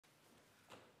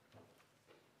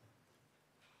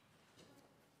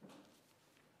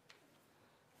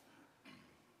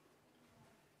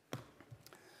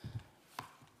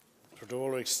First of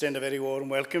all, I extend a very warm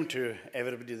welcome to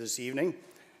everybody this evening.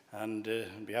 And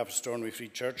on behalf of Stornoway Free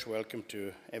Church, welcome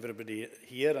to everybody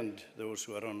here and those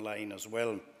who are online as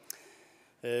well.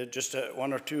 Just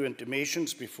one or two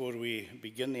intimations before we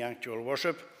begin the actual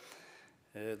worship.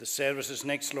 The service is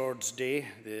next Lord's Day,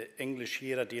 the English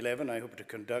here at 11, I hope to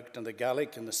conduct, and the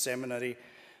Gaelic in the seminary,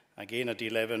 again at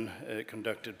 11,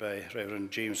 conducted by Rev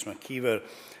James McKeever.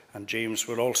 And James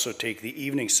will also take the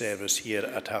evening service here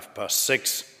at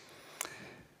 6:30.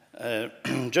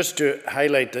 Just to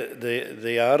highlight,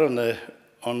 they are on the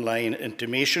online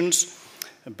intimations,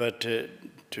 but to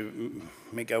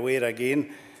make aware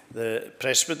again, the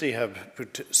Presbytery have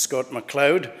put Scott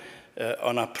MacLeod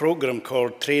on a program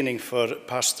called Training for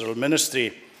Pastoral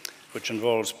Ministry, which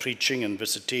involves preaching and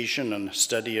visitation and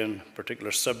studying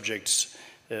particular subjects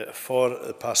for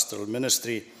the pastoral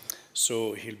ministry.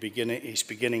 So he's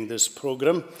beginning this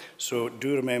program. So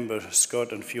do remember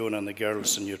Scott and Fiona and the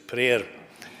girls in your prayer.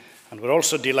 And we're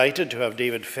also delighted to have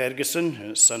David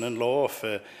Ferguson, son-in-law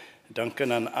of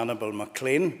Duncan and Annabel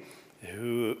McLean,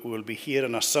 who will be here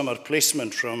in a summer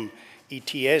placement from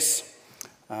ETS.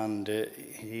 And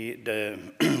David,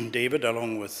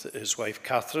 along with his wife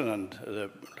Catherine and the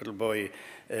little boy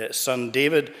son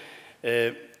David,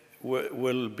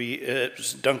 will be,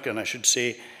 Duncan I should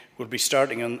say, will be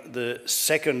starting on the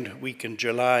second week in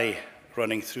July,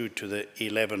 running through to the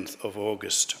 11th of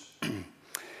August.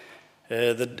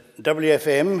 The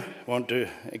WFM want to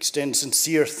extend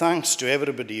sincere thanks to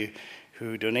everybody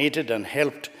who donated and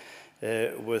helped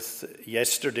with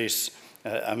yesterday's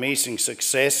amazing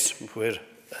success, where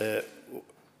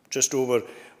just over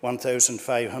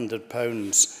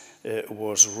 £1,500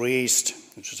 was raised,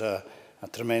 which is a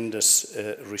tremendous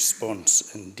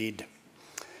response indeed.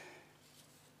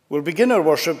 We'll begin our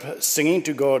worship singing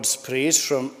to God's praise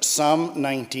from Psalm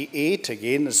 98.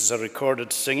 Again, this is a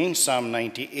recorded singing, Psalm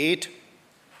 98.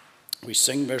 We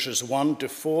sing verses 1 to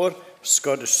 4,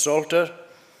 Scottish Psalter.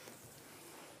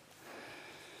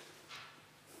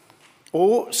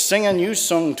 Oh, sing a new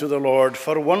song to the Lord,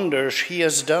 for wonders he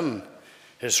has done.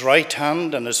 His right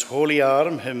hand and his holy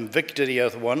arm him victory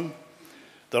hath won.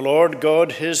 The Lord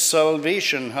God his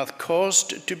salvation hath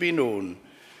caused to be known.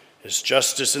 His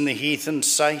justice in the heathen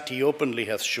sight he openly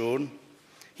hath shown.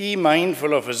 He,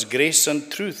 mindful of his grace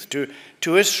and truth, to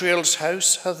Israel's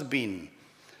house hath been.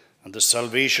 And the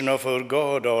salvation of our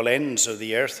God all ends of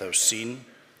the earth have seen.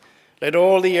 Let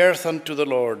all the earth unto the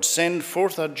Lord send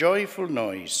forth a joyful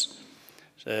noise.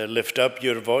 Lift up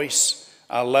your voice,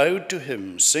 aloud to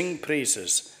him sing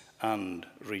praises and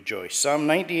rejoice. Psalm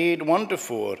 98, 1 to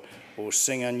 4. Oh,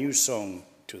 sing a new song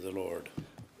to the Lord.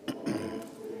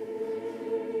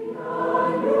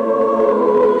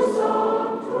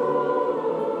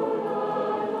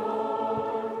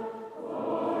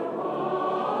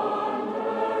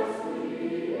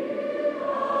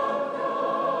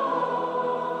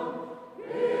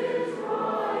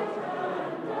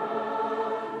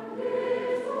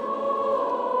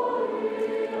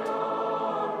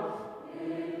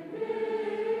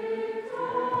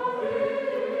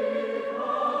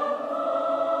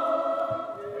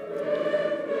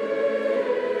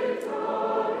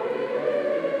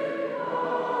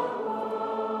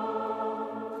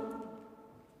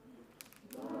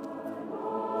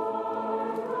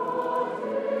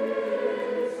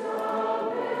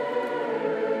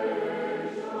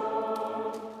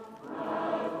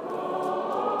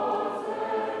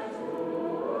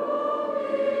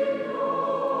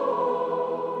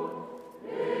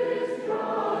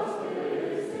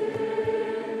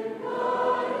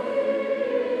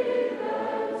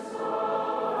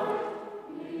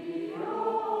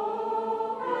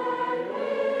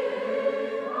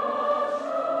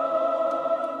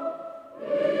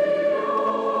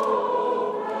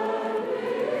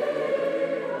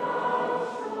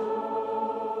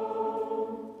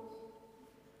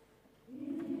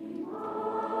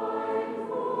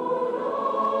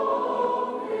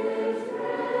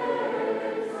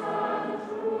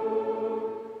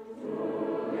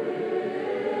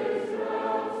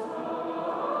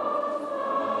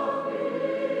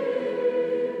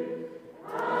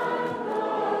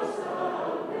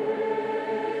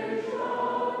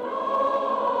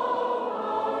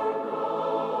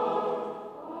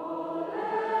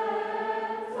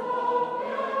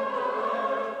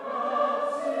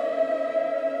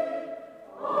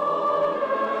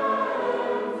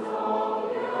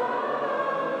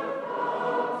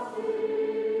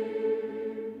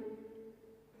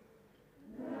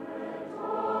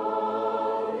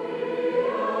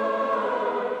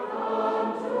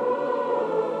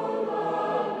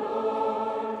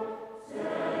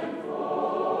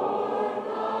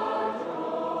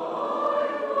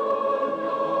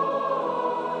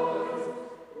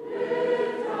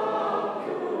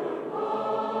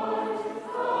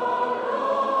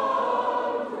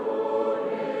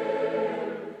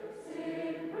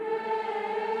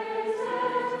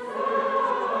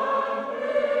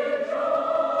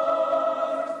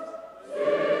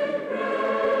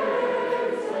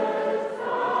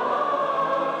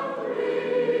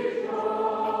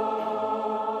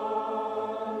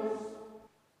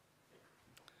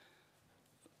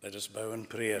 us bow in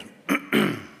prayer.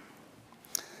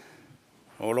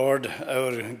 O Lord,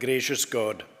 our gracious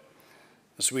God,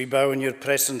 as we bow in your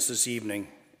presence this evening,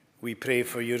 we pray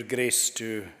for your grace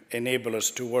to enable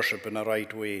us to worship in a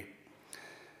right way.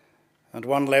 At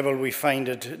one level, we find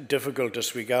it difficult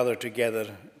as we gather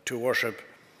together to worship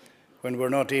when we're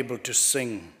not able to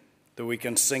sing, though we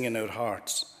can sing in our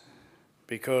hearts,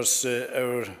 because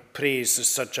our praise is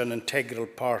such an integral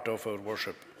part of our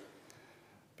worship.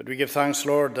 But we give thanks,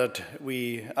 Lord, that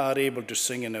we are able to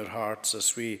sing in our hearts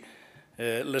as we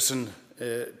listen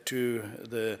to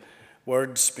the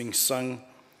words being sung,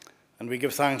 and we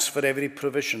give thanks for every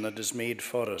provision that is made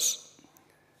for us.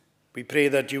 We pray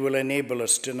that you will enable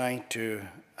us tonight to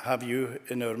have you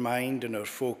in our mind and our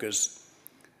focus,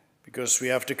 because we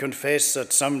have to confess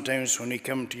that sometimes when we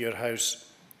come to your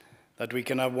house, that we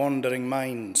can have wandering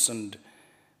minds and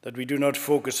that we do not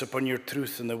focus upon your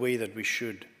truth in the way that we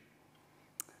should.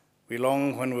 We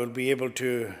long when we'll be able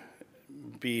to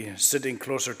be sitting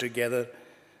closer together,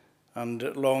 and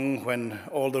long when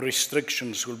all the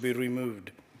restrictions will be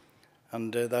removed,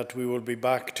 and that we will be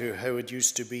back to how it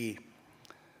used to be.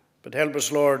 But help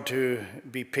us, Lord, to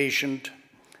be patient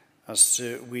as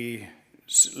we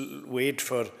wait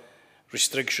for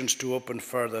restrictions to open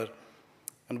further.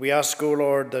 And we ask, O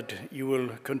Lord, that you will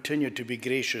continue to be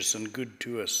gracious and good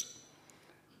to us,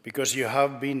 because you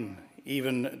have been,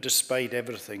 even despite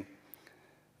everything.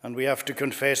 And we have to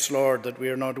confess, Lord, that we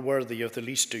are not worthy of the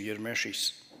least of your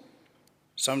mercies.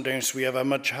 Sometimes we have a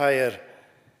much higher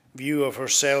view of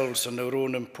ourselves and our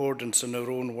own importance and our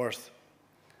own worth.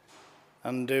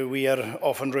 And we are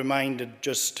often reminded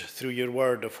just through your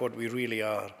word of what we really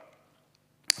are.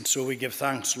 And so we give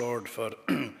thanks, Lord, for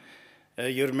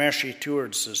your mercy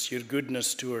towards us, your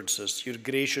goodness towards us, your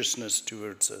graciousness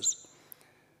towards us.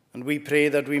 And we pray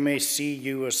that we may see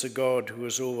you as the God who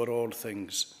is over all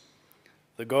things,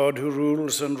 the God who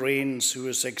rules and reigns, who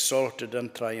is exalted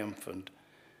and triumphant,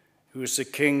 who is the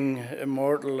King,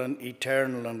 immortal and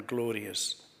eternal and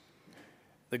glorious,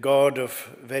 the God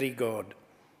of very God,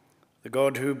 the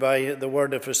God who by the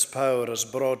word of his power has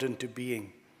brought into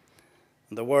being,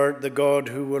 and the God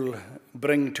who will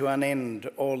bring to an end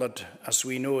all that as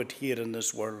we know it here in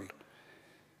this world.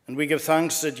 And we give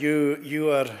thanks that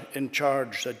you are in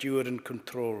charge, that you are in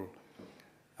control,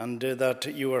 and that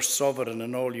you are sovereign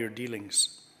in all your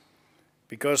dealings.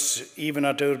 Because even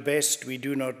at our best, we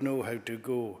do not know how to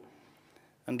go.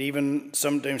 And even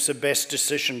sometimes the best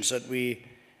decisions that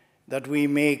we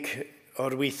make or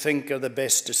we think are the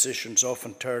best decisions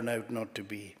often turn out not to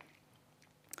be.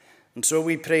 And so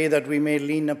we pray that we may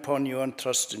lean upon you and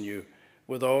trust in you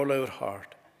with all our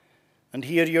heart, and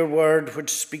hear your word which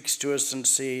speaks to us and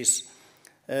says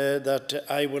that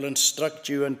I will instruct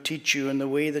you and teach you in the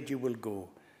way that you will go.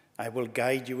 I will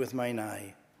guide you with mine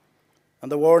eye.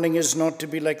 And the warning is not to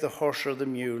be like the horse or the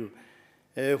mule,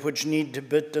 which need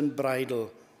bit and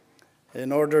bridle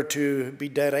in order to be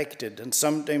directed. And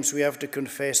sometimes we have to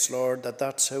confess, Lord, that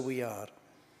that's how we are,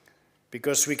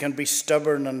 because we can be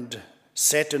stubborn and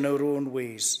set in our own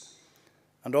ways,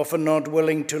 and often not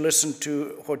willing to listen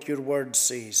to what your word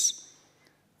says,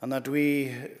 and that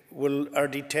we are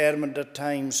determined at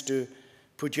times to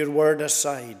put your word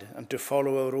aside and to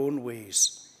follow our own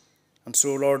ways. And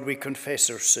so, Lord, we confess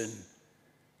our sin,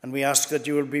 and we ask that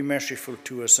you will be merciful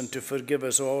to us and to forgive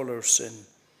us all our sin,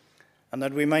 and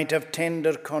that we might have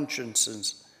tender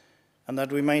consciences, and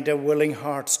that we might have willing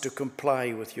hearts to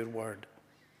comply with your word.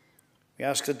 We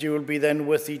ask that you will be then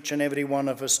with each and every one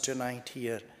of us tonight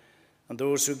here, and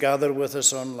those who gather with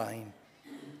us online,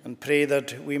 and pray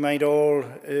that we might all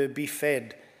be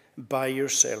fed by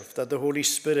yourself, that the Holy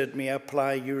Spirit may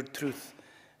apply your truth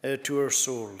to our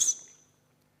souls.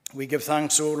 We give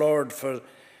thanks, O Lord, for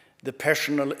the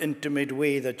personal, intimate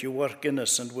way that you work in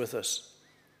us and with us.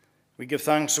 We give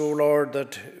thanks, O Lord,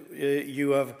 that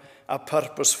you have a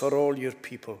purpose for all your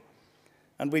people.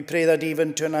 And we pray that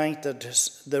even tonight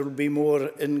that there will be more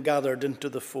gathered into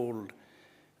the fold,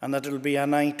 and that it will be a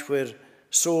night where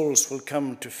souls will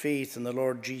come to faith in the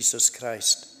Lord Jesus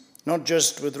Christ, not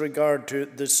just with regard to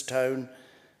this town,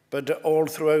 but all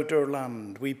throughout our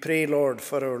land. We pray, Lord,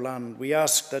 for our land. We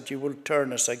ask that you will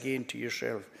turn us again to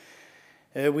yourself.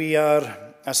 We are,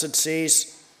 as it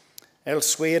says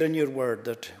elsewhere in your word,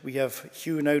 that we have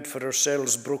hewn out for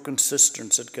ourselves broken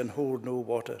cisterns that can hold no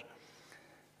water,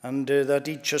 and that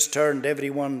each has turned every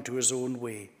one to his own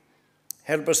way.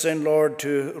 Help us then, Lord,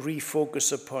 to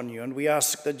refocus upon you, and we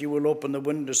ask that you will open the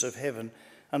windows of heaven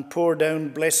and pour down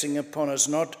blessing upon us,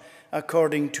 not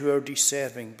according to our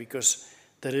deserving, because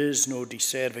there is no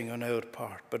deserving on our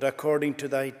part, but according to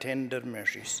thy tender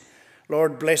mercies.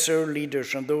 Lord, bless our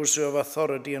leaders and those who have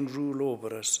authority and rule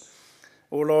over us.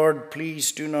 O Lord,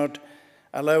 please do not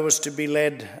allow us to be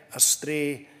led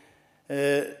astray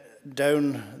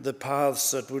down the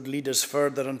paths that would lead us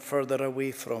further and further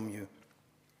away from you,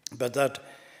 but that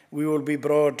we will be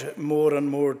brought more and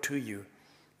more to you.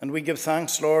 And we give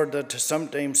thanks, Lord, that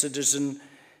sometimes it is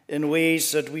in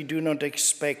ways that we do not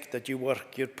expect that you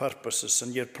work your purposes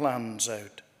and your plans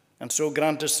out. And so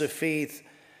grant us the faith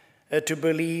to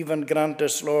believe, and grant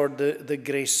us, Lord, the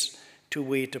grace to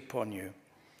wait upon you.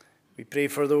 We pray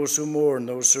for those who mourn,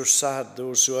 those who are sad,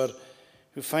 those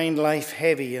who find life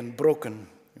heavy and broken.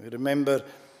 We remember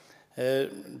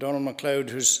Donald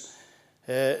Macleod, whose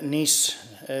niece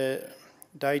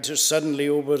died so suddenly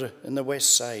over in the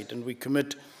west side, and we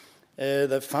commit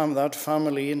that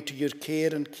family into your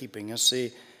care and keeping as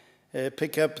they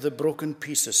pick up the broken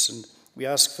pieces. And we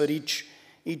ask for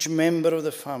each member of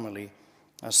the family,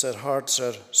 as their hearts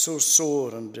are so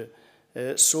sore and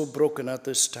so broken at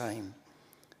this time.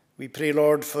 We pray,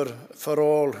 Lord, for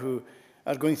all who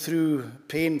are going through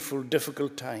painful,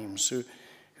 difficult times,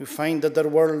 who find that their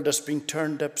world has been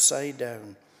turned upside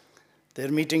down.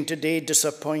 They're meeting today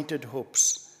disappointed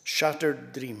hopes,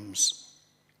 shattered dreams.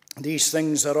 These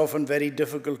things are often very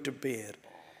difficult to bear.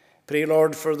 Pray,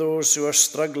 Lord, for those who are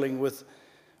struggling with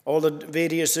all the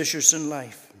various issues in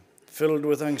life, filled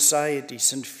with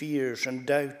anxieties and fears and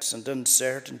doubts and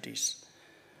uncertainties.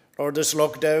 Lord, this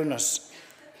lockdown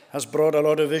has brought a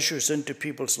lot of issues into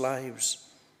people's lives.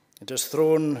 It has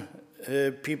thrown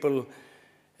people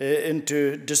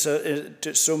into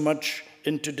so much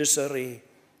into disarray.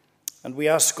 And we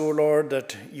ask, O Lord,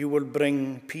 that you will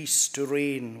bring peace to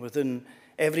reign within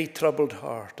every troubled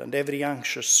heart and every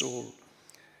anxious soul.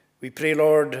 We pray,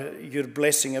 Lord, your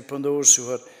blessing upon those who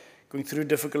are going through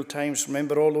difficult times.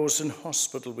 Remember all those in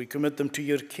hospital. We commit them to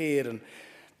your care and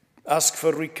ask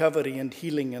for recovery and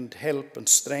healing and help and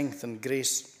strength and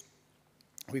grace.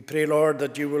 We pray, Lord,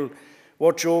 that you will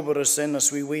watch over us then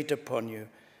as we wait upon you,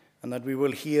 and that we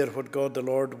will hear what God the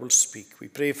Lord will speak. We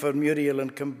pray for Muriel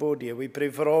in Cambodia. We pray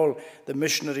for all the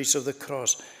missionaries of the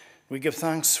cross. We give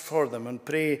thanks for them and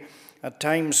pray at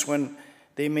times when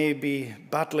they may be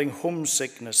battling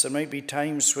homesickness. There might be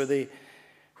times where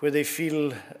they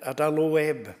feel at a low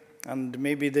ebb, and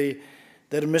maybe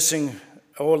they're missing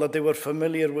all that they were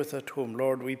familiar with at home.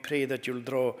 Lord, we pray that you'll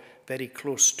draw very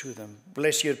close to them.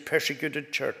 Bless your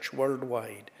persecuted church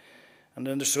worldwide. And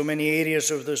then there's so many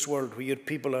areas of this world where your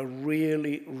people are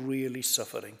really, really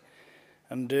suffering.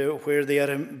 And where they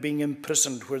are being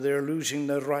imprisoned, where they are losing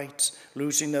their rights,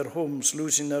 losing their homes,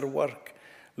 losing their work,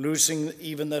 losing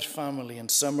even their family,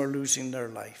 and some are losing their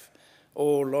life.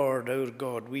 Oh Lord, our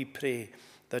God, we pray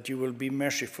that you will be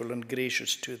merciful and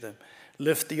gracious to them.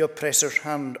 Lift the oppressor's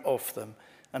hand off them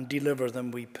and deliver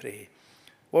them, we pray.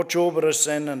 Watch over us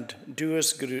then and do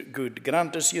us good.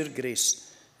 Grant us your grace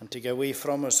and take away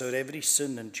from us our every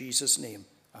sin in Jesus' name.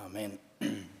 Amen.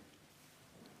 I'm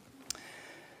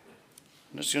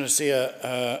just going to say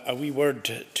a wee word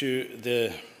to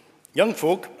the young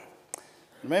folk.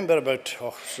 Remember about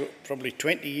probably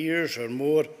 20 years or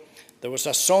more, there was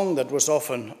a song that was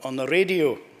often on the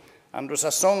radio, and it was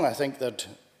a song, I think, that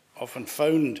often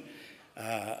found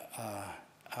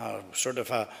sort of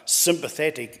a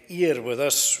sympathetic ear with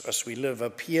us as we live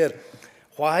up here.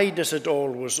 Why does it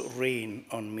always rain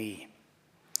on me?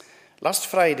 Last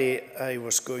Friday, I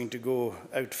was going to go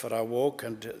out for a walk,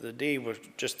 and the day was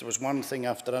just, there was one thing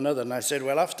after another. And I said,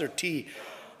 well, after tea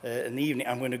in the evening,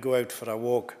 I'm going to go out for a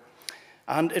walk.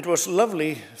 And it was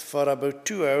lovely for about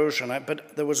 2 hours,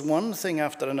 but there was one thing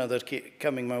after another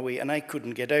coming my way, and I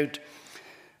couldn't get out.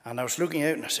 And I was looking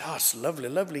out, and I said, it's a lovely,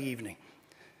 lovely evening.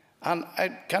 And I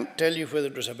can't tell you whether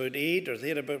it was about 8 or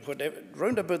thereabout, whatever.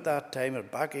 Round about that time, or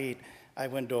back 8, I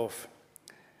went off.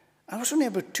 I was only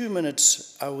about 2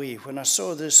 minutes away when I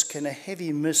saw this kind of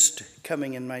heavy mist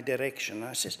coming in my direction.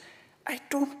 I said, I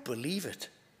don't believe it.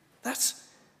 That's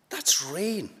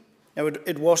rain. Now,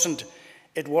 it wasn't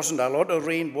a lot of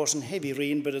rain, wasn't heavy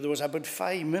rain, but there was about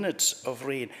 5 minutes of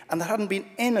rain. And there hadn't been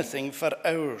anything for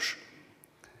hours.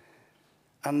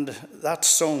 And that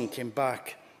song came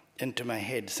back into my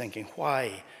head, thinking,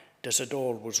 why does it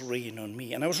always rain on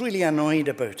me? And I was really annoyed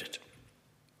about it.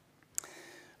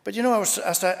 But,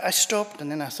 I stopped, and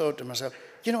then I thought to myself,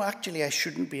 actually I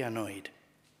shouldn't be annoyed.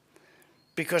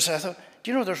 Because I thought,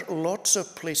 there's lots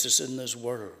of places in this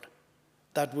world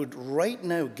that would right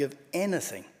now give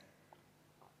anything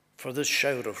for this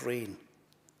shower of rain.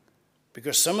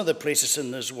 Because some of the places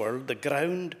in this world, the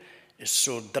ground is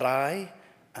so dry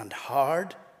and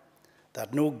hard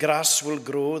that no grass will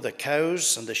grow. The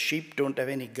cows and the sheep don't have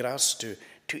any grass to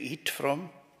eat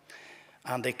from.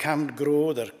 and they can't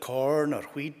grow their corn or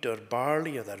wheat or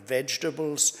barley or their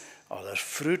vegetables or their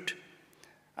fruit,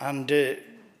 and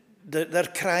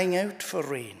they're crying out for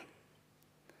rain.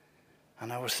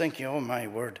 And I was thinking, oh my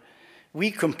word,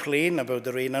 we complain about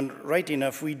the rain, and right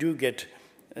enough, we do get,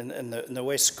 in the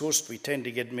West Coast, we tend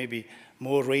to get maybe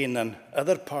more rain than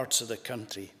other parts of the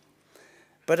country.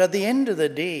 But at the end of the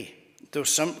day, though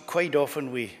quite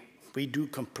often we do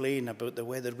complain about the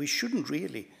weather, we shouldn't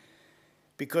really,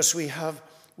 because we have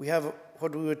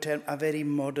what we would term a very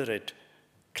moderate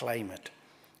climate.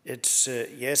 It's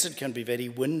yes, it can be very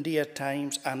windy at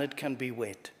times, and it can be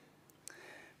wet.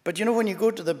 But you know, when you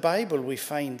go to the Bible, we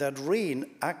find that rain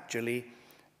actually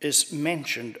is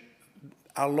mentioned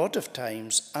a lot of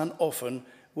times and often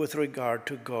with regard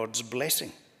to God's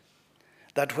blessing.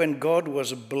 That when God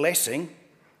was blessing,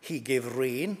 he gave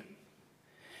rain.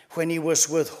 When he was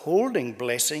withholding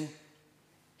blessing,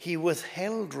 he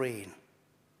withheld rain.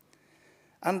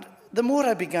 And the more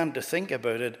I began to think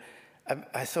about it,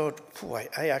 I thought,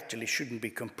 I actually shouldn't be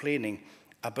complaining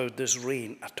about this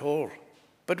rain at all.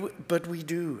 But we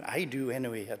do. I do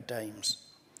anyway at times.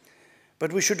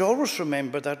 But we should always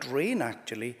remember that rain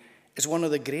actually is one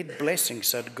of the great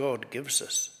blessings that God gives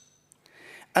us.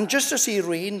 And just as he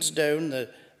rains down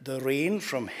the rain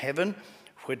from heaven,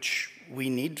 which we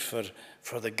need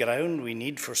for the ground, we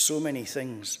need for so many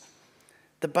things,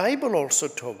 the Bible also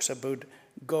talks about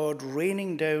God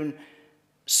raining down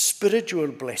spiritual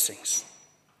blessings.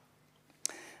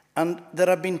 And there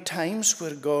have been times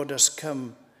where God has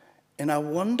come in a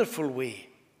wonderful way,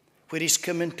 where he's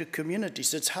come into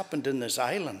communities. It's happened in this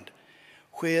island,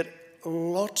 where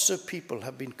lots of people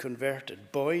have been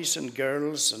converted, boys and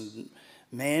girls and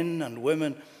men and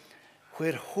women,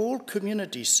 where whole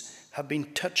communities have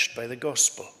been touched by the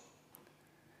gospel.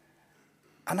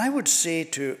 And I would say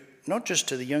to, not just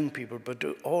to the young people, but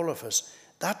to all of us,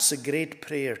 that's a great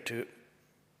prayer to,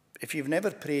 if you've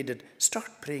never prayed it,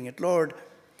 start praying it. Lord,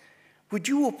 would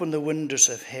you open the windows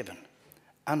of heaven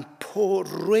and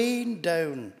rain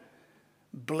down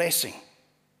blessing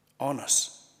on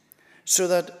us, so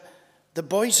that the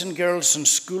boys and girls in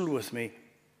school with me,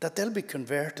 that they'll be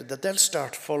converted, that they'll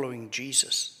start following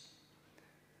Jesus.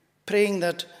 Praying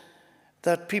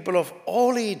that people of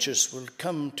all ages will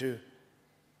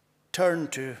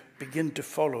begin to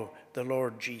follow the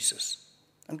Lord Jesus.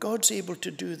 And God's able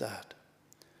to do that.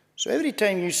 So every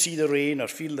time you see the rain or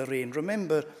feel the rain,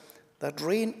 remember that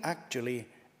rain actually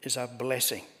is a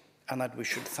blessing, and that we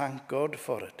should thank God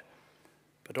for it.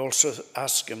 But also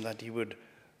ask him that he would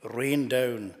rain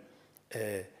down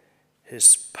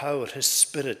his power, his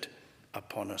spirit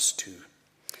upon us too.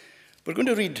 We're going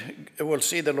to we'll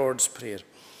say the Lord's Prayer.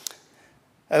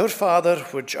 Our Father,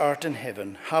 which art in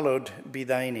heaven, hallowed be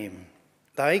thy name.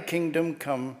 Thy kingdom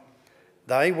come,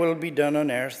 thy will be done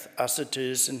on earth as it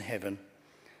is in heaven.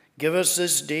 Give us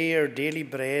this day our daily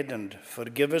bread, and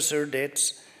forgive us our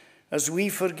debts, as we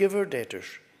forgive our debtors.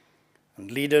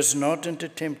 And lead us not into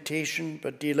temptation,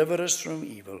 but deliver us from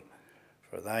evil.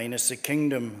 For thine is the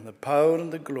kingdom, the power,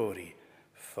 and the glory,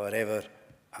 forever.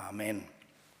 Amen.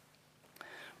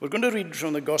 We're going to read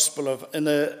from the Gospel in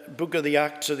the book of the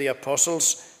Acts of the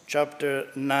Apostles, chapter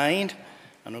 9,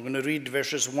 and we're going to read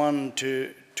verses 1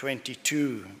 to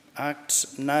 22.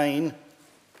 Acts 9.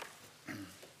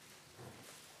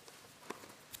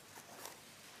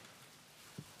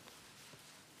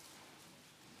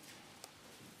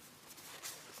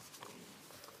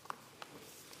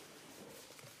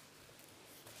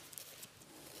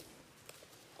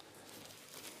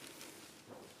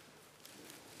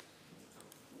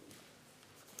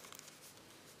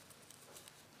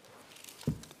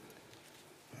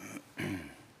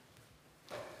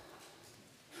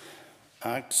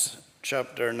 Acts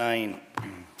chapter 9.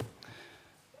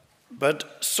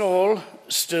 But Saul,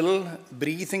 still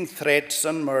breathing threats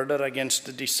and murder against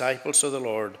the disciples of the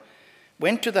Lord,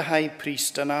 went to the high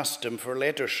priest and asked him for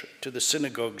letters to the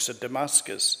synagogues at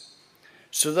Damascus,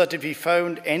 so that if he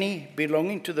found any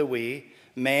belonging to the way,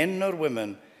 men or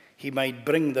women, he might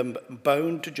bring them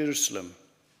bound to Jerusalem.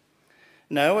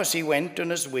 Now as he went on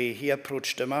his way, he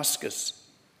approached Damascus,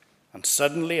 and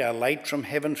suddenly a light from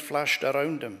heaven flashed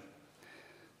around him.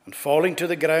 And falling to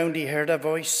the ground, he heard a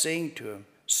voice saying to him,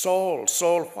 Saul,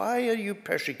 Saul, why are you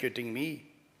persecuting me?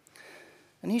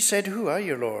 And he said, Who are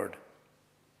you, Lord?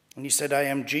 And he said, I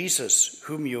am Jesus,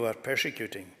 whom you are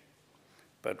persecuting.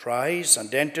 But rise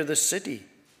and enter the city,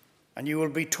 and you will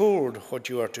be told what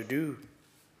you are to do.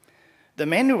 The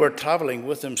men who were traveling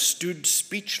with him stood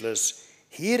speechless,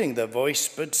 hearing the voice,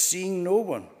 but seeing no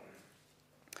one.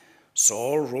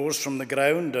 Saul rose from the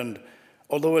ground, and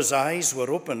although his eyes were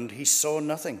opened, he saw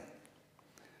nothing.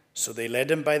 So they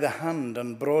led him by the hand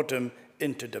and brought him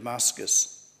into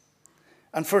Damascus.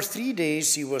 And for 3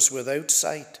 days he was without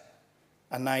sight,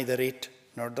 and neither ate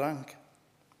nor drank.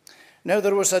 Now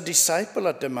there was a disciple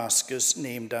at Damascus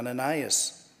named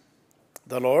Ananias.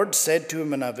 The Lord said to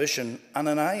him in a vision,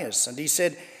 Ananias. And he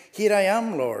said, Here I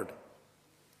am, Lord.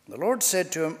 The Lord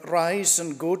said to him, Rise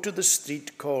and go to the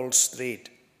street called Straight,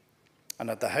 and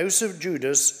at the house of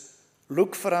Judas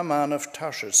look for a man of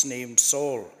Tarsus named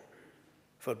Saul,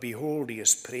 for behold, he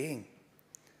is praying.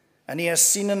 And he has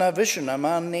seen in a vision a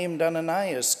man named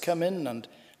Ananias come in and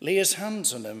lay his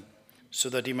hands on him, so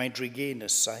that he might regain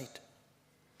his sight.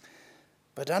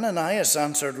 But Ananias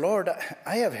answered, Lord,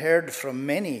 I have heard from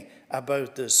many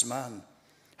about this man,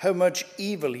 how much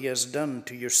evil he has done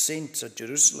to your saints at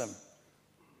Jerusalem.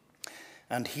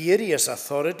 And here he has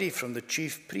authority from the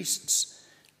chief priests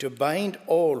to bind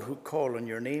all who call on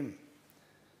your name.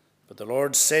 But the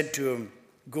Lord said to him,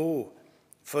 Go,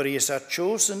 for he is a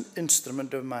chosen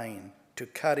instrument of mine to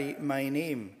carry my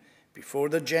name before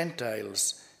the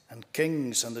Gentiles and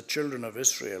kings and the children of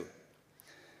Israel.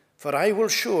 For I will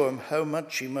show him how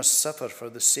much he must suffer for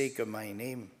the sake of my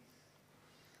name.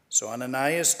 So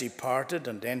Ananias departed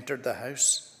and entered the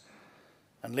house.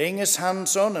 And laying his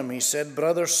hands on him, he said,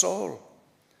 Brother Saul,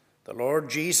 the Lord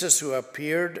Jesus, who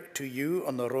appeared to you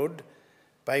on the road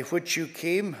by which you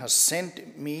came, has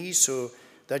sent me so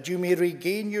that you may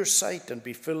regain your sight and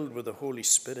be filled with the Holy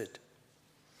Spirit.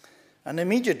 And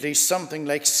immediately something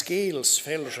like scales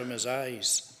fell from his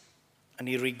eyes, and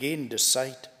he regained his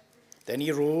sight. Then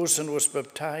he rose and was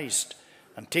baptized,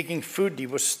 and taking food he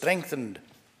was strengthened.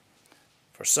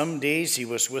 For some days he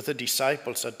was with the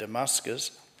disciples at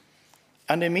Damascus,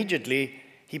 and immediately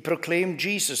he proclaimed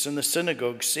Jesus in the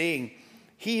synagogue, saying,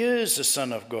 He is the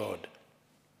Son of God.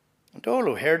 And all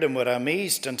who heard him were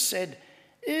amazed and said,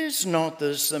 Is not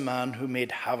this the man who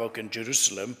made havoc in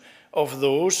Jerusalem of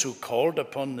those who called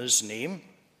upon his name?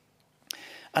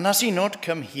 And has he not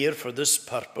come here for this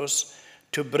purpose,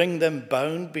 to bring them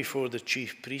bound before the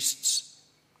chief priests?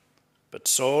 But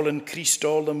Saul increased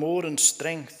all the more in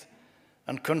strength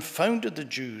and confounded the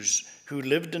Jews who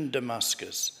lived in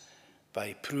Damascus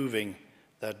by proving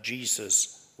that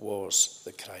Jesus was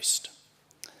the Christ.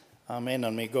 Amen,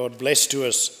 and may God bless to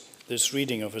us this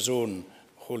reading of his own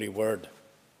holy word.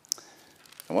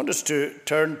 I want us to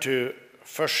turn to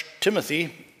 1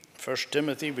 Timothy. 1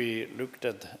 Timothy, we looked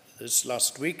at this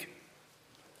last week.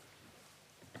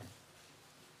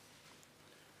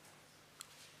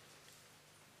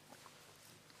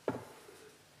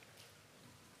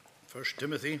 1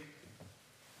 Timothy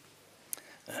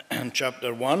and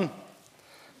chapter 1.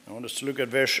 I want us to look at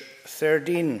verse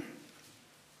 13.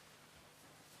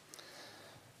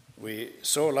 We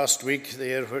saw last week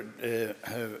there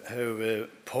how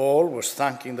Paul was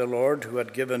thanking the Lord who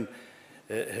had given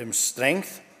him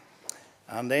strength.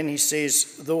 And then he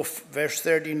says, verse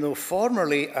 13, though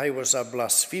formerly I was a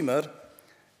blasphemer,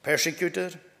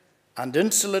 persecutor, and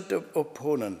insolent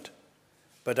opponent,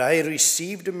 but I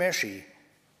received mercy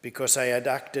because I had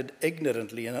acted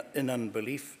ignorantly in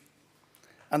unbelief.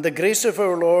 And the grace of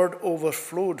our Lord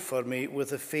overflowed for me with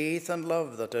the faith and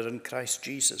love that are in Christ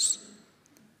Jesus.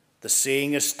 The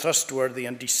saying is trustworthy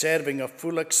and deserving of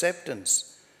full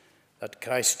acceptance, that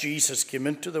Christ Jesus came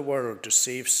into the world to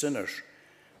save sinners,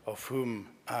 of whom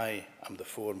I am the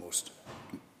foremost.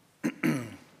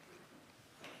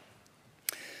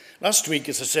 Last week,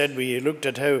 as I said, we looked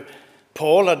at how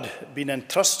Paul had been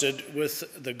entrusted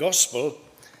with the gospel,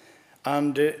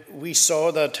 and we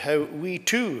saw that how we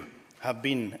too have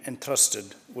been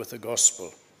entrusted with the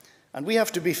gospel. And we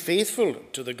have to be faithful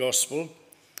to the gospel,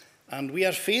 and we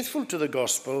are faithful to the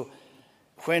gospel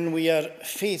when we are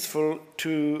faithful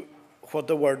to what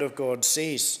the Word of God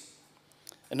says.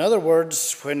 In other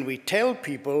words, when we tell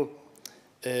people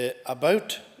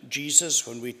about Jesus,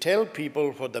 when we tell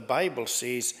people what the Bible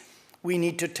says, we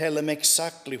need to tell them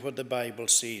exactly what the Bible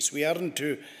says. We aren't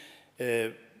to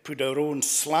put our own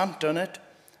slant on it,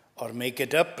 or make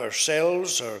it up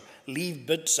ourselves, or leave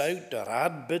bits out, or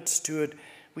add bits to it.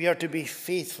 We are to be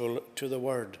faithful to the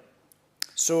Word.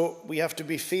 So we have to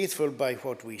be faithful by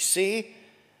what we say,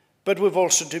 but we've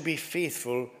also to be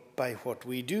faithful by what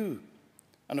we do.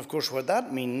 And of course what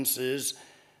that means is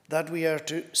that we are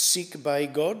to seek by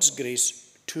God's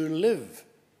grace to live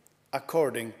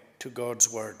according to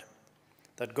God's Word.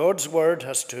 That God's Word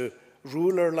has to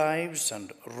rule our lives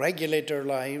and regulate our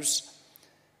lives,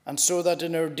 and so that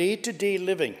in our day-to-day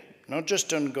living, not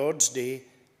just on God's day,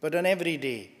 but on every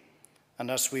day, and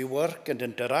as we work and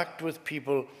interact with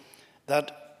people,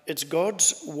 that it's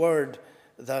God's Word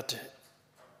that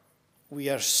we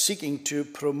are seeking to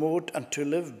promote and to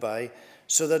live by,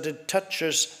 so that it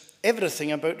touches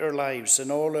everything about our lives and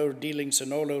all our dealings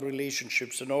and all our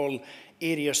relationships and all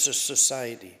areas of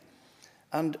society.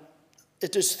 And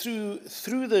it is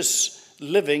through this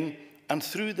living and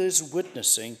through this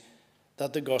witnessing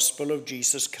that the gospel of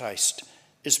Jesus Christ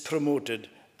is promoted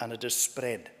and it is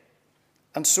spread.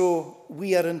 And so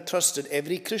we are entrusted,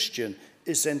 every Christian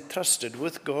is entrusted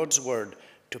with God's word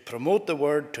to promote the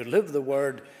word, to live the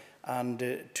word, and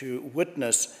to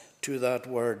witness to that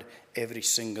word every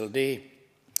single day.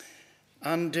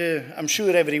 And I'm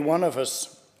sure every one of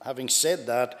us, having said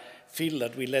that, feel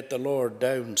that we let the Lord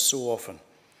down so often.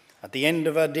 At the end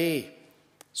of our day,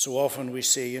 so often we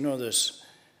say, you know this,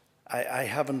 I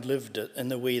haven't lived it in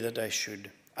the way that I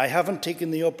should. I haven't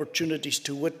taken the opportunities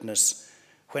to witness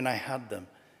when I had them.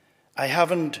 I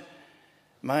haven't,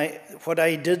 what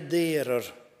I did there or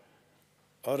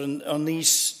on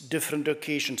these different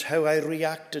occasions, how I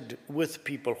reacted with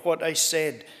people, what I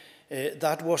said,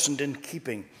 that wasn't in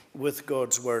keeping with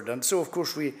God's word. And so, of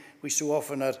course, we so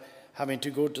often are having to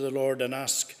go to the Lord and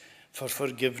ask for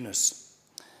forgiveness.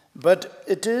 But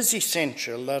it is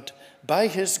essential that by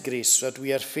his grace that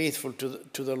we are faithful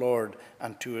to the Lord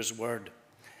and to his word.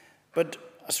 But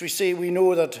as we say, we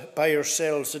know that by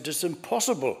ourselves it is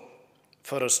impossible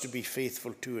for us to be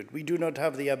faithful to it. We do not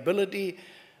have the ability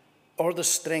or the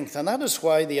strength. And that is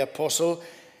why the apostle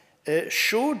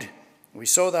showed, we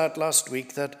saw that last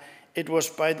week, that it was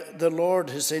by the Lord,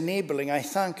 his enabling. I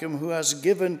thank him who has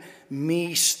given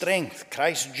me strength,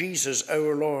 Christ Jesus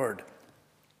our Lord.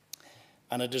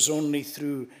 And it is only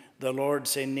through the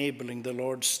Lord's enabling, the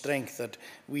Lord's strength, that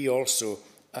we also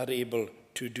are able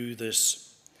to do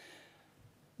this.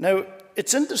 Now,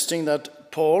 it's interesting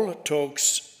that Paul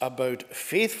talks about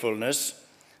faithfulness.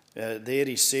 There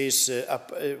he says,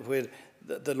 where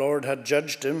the Lord had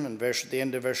judged him, at the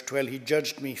end of verse 12, he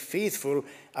judged me faithful,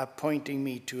 appointing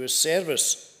me to his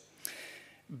service.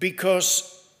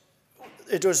 Because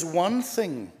it was one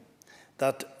thing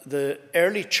that the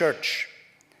early church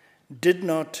did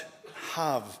not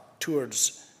have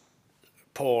towards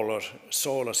Paul, or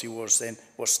Saul as he was then,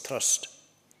 was trust.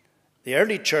 The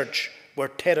early church were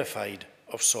terrified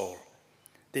of Saul.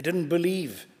 They didn't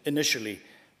believe initially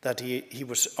that he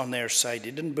was on their side.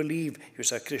 They didn't believe he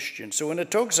was a Christian. So when it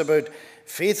talks about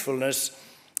faithfulness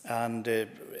and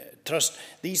trust,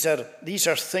 these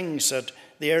are things that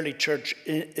the early church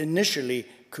initially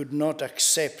could not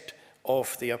accept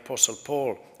of the Apostle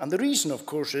Paul. And the reason, of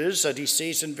course, is that he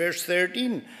says in verse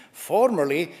 13,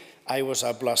 formerly I was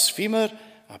a blasphemer,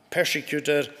 a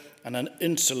persecutor, and an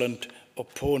insolent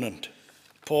opponent.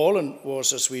 Paul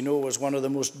was, as we know, was one of the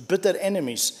most bitter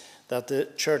enemies that the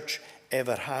church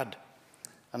ever had.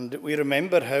 And we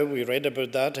remember how we read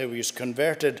about that, how he was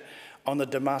converted on the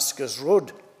Damascus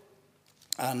road.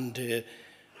 And the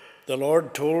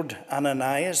Lord told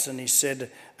Ananias, and he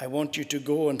said, I want you to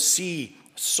go and see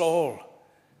Saul.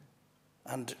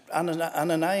 And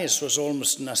Ananias was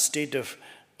almost in a state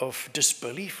of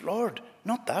disbelief. Lord,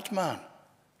 not that man.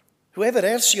 Whoever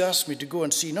else you ask me to go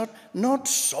and see, not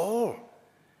Saul.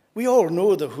 We all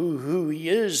know who he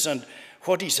is and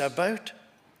what he's about.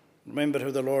 Remember how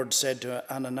the Lord said to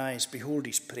Ananias, behold,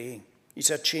 he's praying.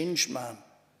 He's a changed man.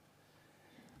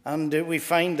 And we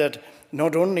find that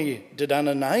not only did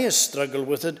Ananias struggle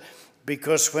with it,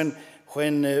 because when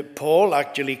Paul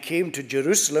actually came to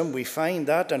Jerusalem, we find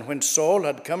that, and when Saul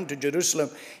had come to Jerusalem,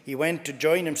 he went to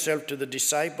join himself to the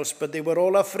disciples, but they were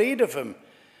all afraid of him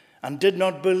and did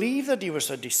not believe that he was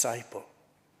a disciple.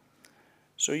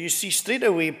 So you see, straight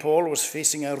away, Paul was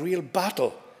facing a real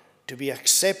battle to be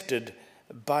accepted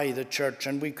by the church,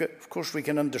 and of course we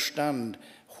can understand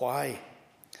why.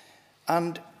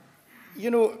 And, you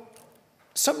know,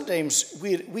 sometimes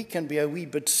we can be a wee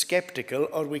bit skeptical,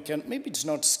 or maybe it's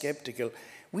not skeptical,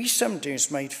 we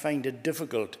sometimes might find it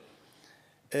difficult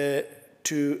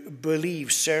to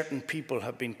believe certain people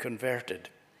have been converted.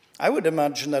 I would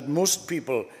imagine that most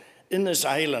people in this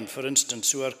island, for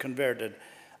instance, who are converted,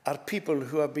 are people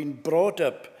who have been brought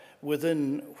up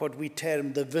within what we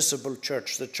term the visible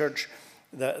church, the church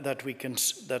that we can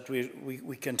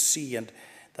see, and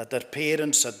that their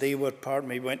parents, that they were part,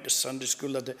 maybe went to Sunday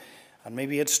school, and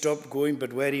maybe had stopped going,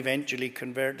 but were eventually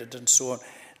converted, and so on.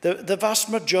 The vast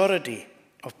majority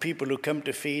of people who come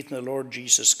to faith in the Lord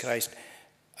Jesus Christ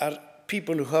are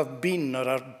people who have been or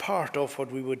are part of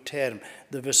what we would term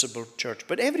the visible church.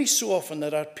 But every so often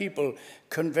there are people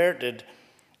converted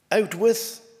out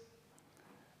with.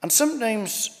 And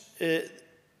sometimes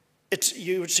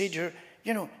you would say to her,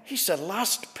 you know, he's the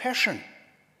last person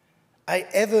I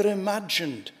ever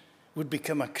imagined would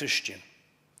become a Christian.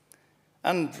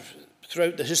 And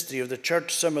throughout the history of the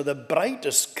church, some of the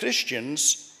brightest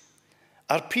Christians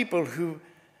are people who,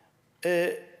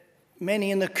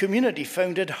 many in the community,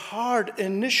 found it hard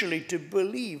initially to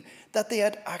believe that they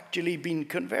had actually been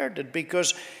converted,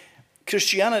 because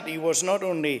Christianity was not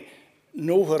only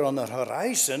nowhere on their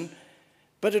horizon,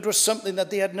 but it was something that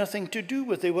they had nothing to do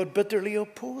with. They were bitterly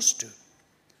opposed to.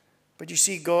 But you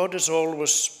see, God is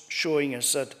always showing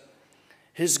us that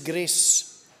his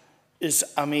grace is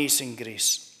amazing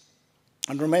grace.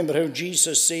 And remember how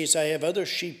Jesus says, I have other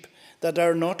sheep that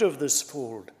are not of this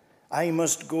fold. I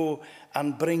must go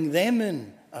and bring them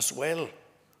in as well.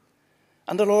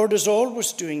 And the Lord is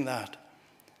always doing that.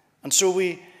 And so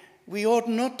we ought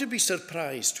not to be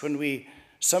surprised when we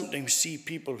sometimes see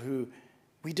people who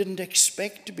we didn't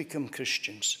expect to become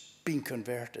Christians being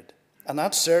converted. And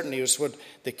that certainly was what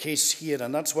the case here.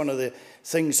 And that's one of the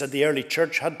things that the early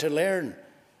church had to learn,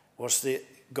 was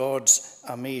God's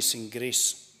amazing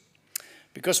grace.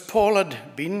 Because Paul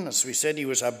had been, as we said, he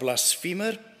was a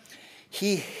blasphemer.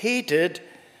 He hated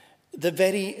the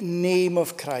very name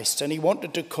of Christ, and he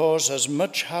wanted to cause as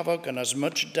much havoc and as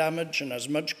much damage and as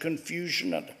much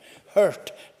confusion and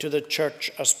hurt to the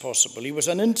church as possible. He was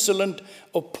an insolent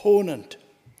opponent.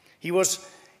 He was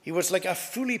like a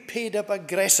fully paid up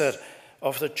aggressor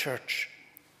of the church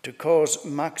to cause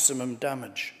maximum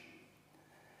damage.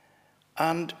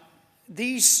 And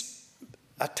these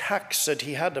attacks that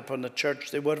he had upon the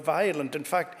church, they were violent. In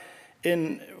fact,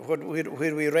 in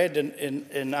where we read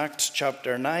in Acts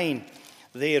chapter 9,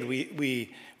 there we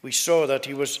saw that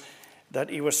he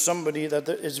was somebody that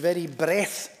his very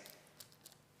breath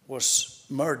was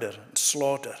murder and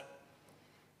slaughter.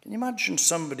 Can you imagine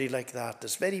somebody like that?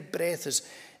 His very breath is,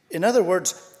 in other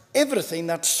words, everything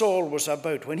that Saul was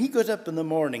about. When he got up in the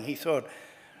morning, he thought,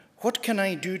 what can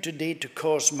I do today to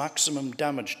cause maximum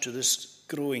damage to this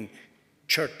growing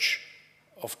church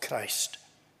of Christ?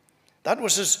 That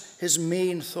was his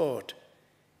main thought.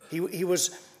 He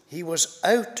was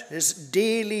out, his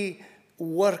daily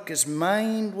work, his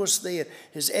mind was there.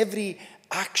 His every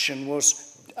action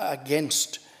was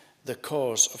against the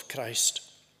cause of Christ.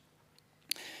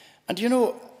 And you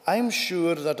know, I'm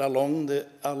sure that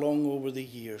along over the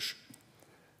years,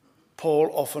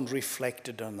 Paul often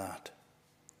reflected on that.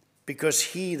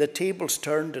 Because the tables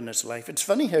turned in his life. It's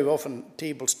funny how often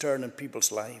tables turn in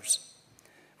people's lives.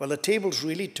 Well, the tables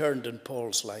really turned in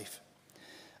Paul's life.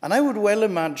 And I would well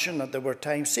imagine that there were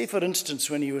times, say for instance,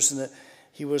 when he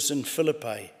was in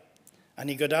Philippi, and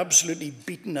he got absolutely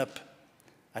beaten up,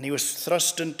 and he was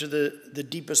thrust into the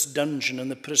deepest dungeon in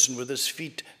the prison with his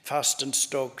feet fast in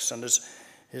stocks and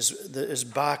his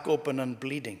back open and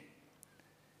bleeding.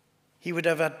 He would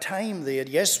have had time there.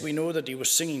 Yes, we know that he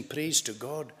was singing praise to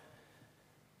God,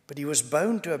 but he was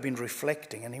bound to have been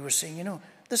reflecting, and he was saying,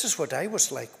 this is what I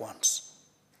was like once.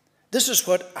 This is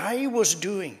what I was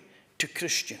doing to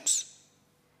Christians.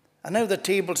 And now the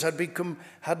tables had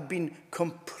been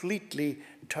completely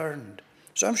turned.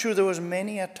 So I'm sure there was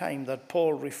many a time that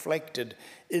Paul reflected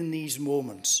in these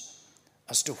moments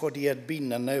as to what he had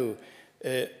been and now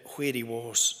where he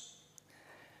was.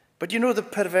 But the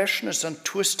perverseness and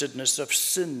twistedness of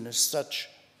sin is such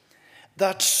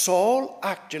that Saul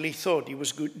actually thought he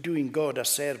was doing God a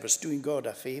service, doing God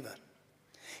a favor.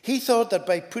 He thought that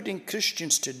by putting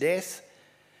Christians to death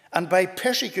and by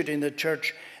persecuting the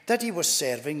church, that he was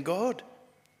serving God.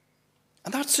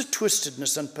 And that's the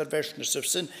twistedness and perverseness of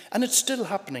sin. And it's still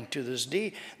happening to this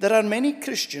day. There are many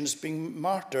Christians being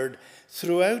martyred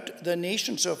throughout the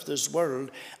nations of this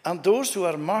world. And those who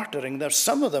are martyring, there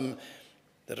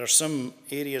are some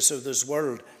areas of this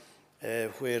world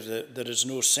where there is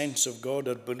no sense of God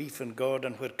or belief in God,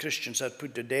 and where Christians are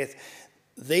put to death.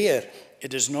 There,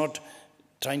 it is not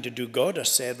trying to do God a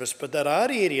service, but there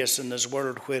are areas in this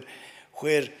world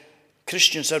where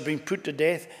Christians are being put to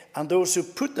death, and those who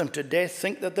put them to death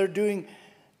think that they're doing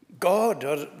God,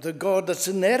 or the God that's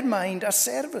in their mind, a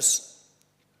service.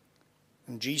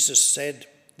 And Jesus said,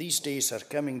 these days are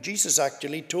coming. Jesus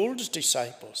actually told his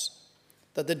disciples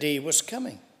that the day was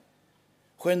coming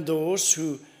when those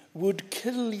who would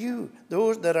kill you,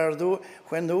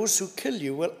 when those who kill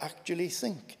you will actually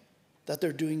think that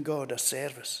they're doing God a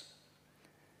service.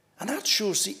 And that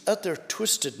shows the utter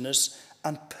twistedness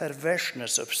and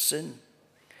perverseness of sin.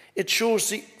 It shows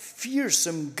the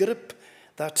fearsome grip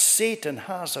that Satan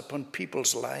has upon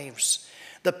people's lives,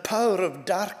 the power of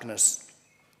darkness,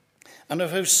 and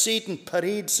of how Satan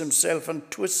parades himself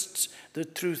and twists the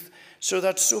truth so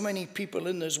that so many people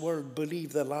in this world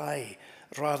believe the lie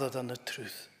rather than the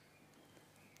truth.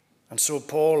 And so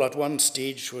Paul at one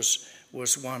stage was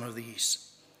one of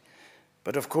these.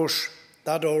 But of course,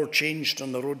 that all changed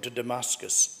on the road to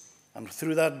Damascus. And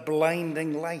through that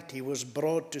blinding light, he was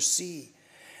brought to see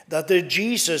that the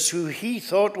Jesus who he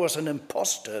thought was an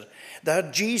impostor,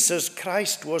 that Jesus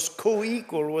Christ was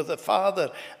co-equal with the Father,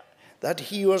 that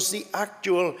he was the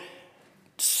actual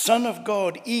Son of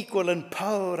God, equal in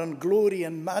power and glory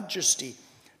and majesty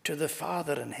to the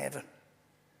Father in heaven.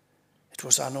 It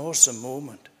was an awesome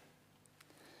moment.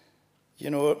 You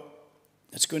know,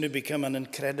 it's going to become an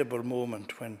incredible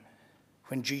moment when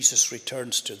Jesus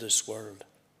returns to this world.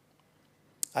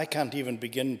 I can't even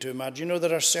begin to imagine. You know,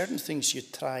 there are certain things you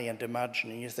try and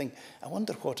imagine, and you think, I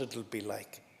wonder what it'll be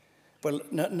like. Well,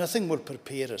 nothing will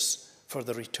prepare us for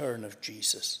the return of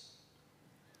Jesus.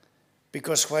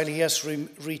 Because while he has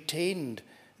retained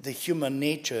the human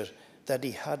nature that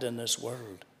he had in this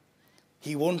world,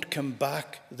 he won't come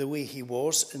back the way he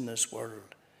was in this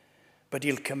world, but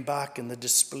he'll come back in the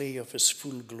display of his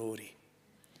full glory.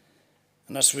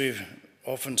 And as we've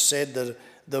often said,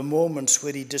 the moments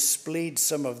where he displayed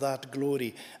some of that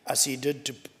glory, as he did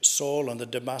to Saul on the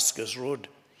Damascus road,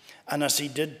 and as he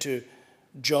did to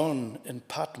John in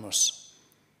Patmos,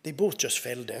 they both just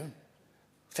fell down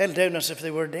as if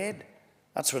they were dead.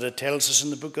 That's what it tells us in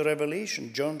the book of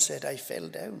Revelation. John said, I fell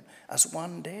down as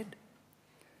one dead.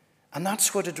 And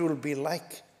that's what it will be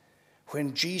like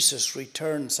when Jesus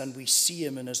returns and we see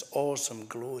him in his awesome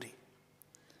glory.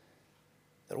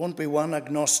 There won't be one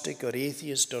agnostic or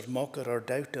atheist or mocker or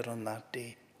doubter on that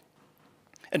day.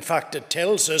 In fact, it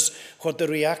tells us what the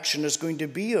reaction is going to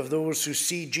be of those who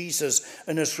see Jesus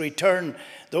in his return,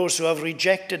 those who have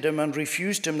rejected him and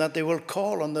refused him, that they will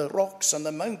call on the rocks and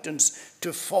the mountains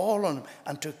to fall on him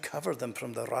and to cover them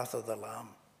from the wrath of the Lamb.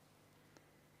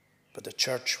 But the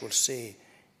church will say,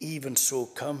 even so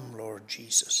come, Lord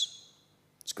Jesus.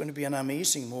 It's going to be an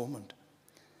amazing moment.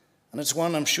 And it's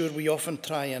one I'm sure we often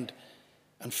try and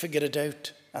figure it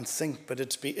out and think, but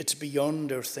it's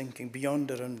beyond our thinking,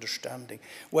 beyond our understanding.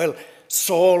 Well,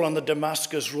 Saul on the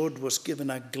Damascus road was given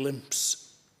a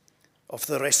glimpse of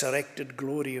the resurrected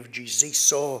glory of Jesus. He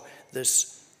saw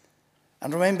this.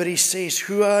 And remember, he says,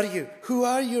 who are you? Who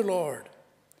are you, Lord?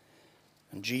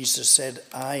 And Jesus said,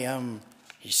 I am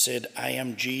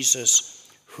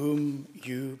Jesus, whom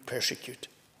you persecute.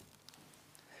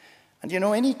 And you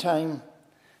know, any time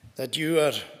that you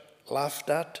are laughed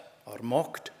at or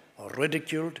mocked or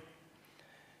ridiculed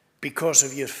because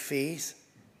of your faith,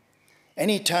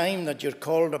 any time that you're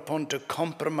called upon to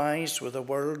compromise with the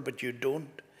world but you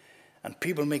don't, and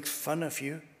people make fun of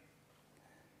you,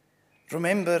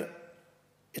 remember,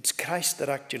 it's Christ they're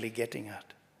actually getting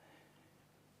at.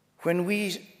 When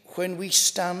we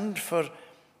stand for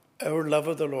our love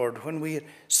of the Lord, when we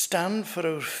stand for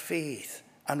our faith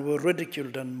and we're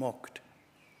ridiculed and mocked,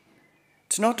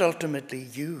 it's not ultimately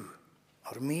you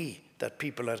or me that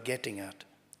people are getting at.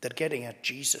 They're getting at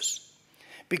Jesus.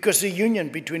 Because the union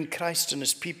between Christ and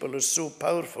his people is so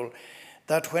powerful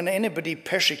that when anybody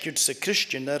persecutes a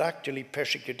Christian, they're actually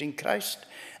persecuting Christ.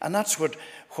 And that's what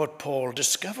Paul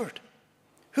discovered.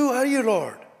 Who are you,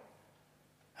 Lord?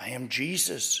 I am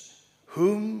Jesus,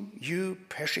 whom you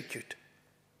persecute.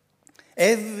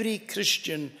 Every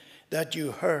Christian that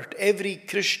you hurt, every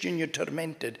Christian you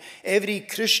tormented, every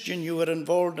Christian you were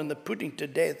involved in the putting to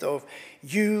death of,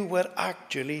 you were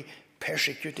actually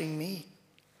persecuting me.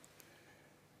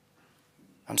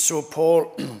 And so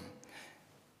Paul,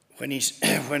 when he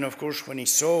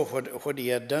saw what he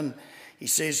had done, he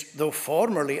says, though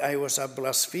formerly I was a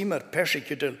blasphemer,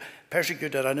 persecutor,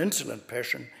 an insolent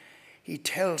person, he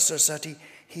tells us that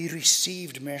he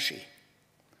received mercy.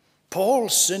 Paul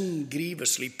sinned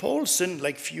grievously. Paul sinned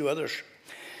like few others.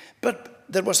 But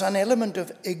there was an element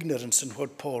of ignorance in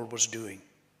what Paul was doing.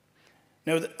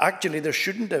 Now, actually, there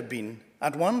shouldn't have been.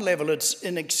 At one level, it's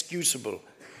inexcusable,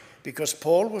 because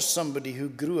Paul was somebody who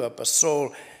grew up as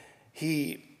Saul.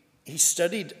 He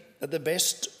studied at the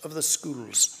best of the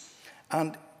schools,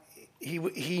 and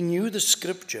he knew the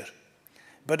scripture,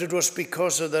 but it was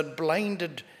because of that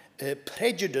blinded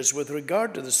prejudice with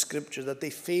regard to the scripture that they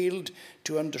failed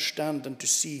to understand and to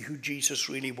see who Jesus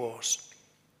really was.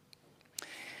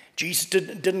 Jesus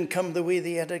didn't come the way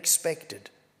they had expected.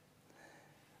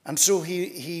 And so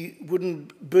he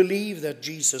wouldn't believe that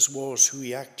Jesus was who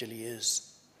he actually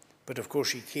is. But of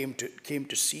course he came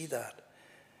to see that.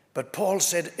 But Paul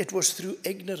said it was through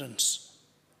ignorance.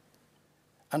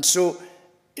 And so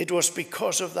it was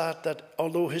because of that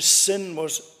although his sin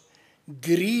was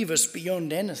grievous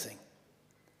beyond anything,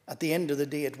 at the end of the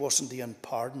day, it wasn't the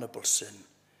unpardonable sin.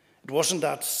 It wasn't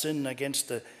that sin against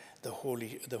the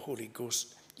Holy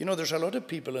Ghost. You know, there's a lot of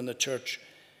people in the church,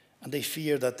 and they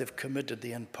fear that they've committed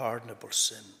the unpardonable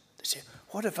sin. They say,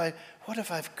 what if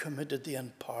I've committed the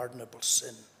unpardonable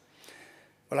sin?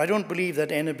 Well, I don't believe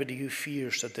that anybody who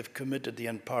fears that they've committed the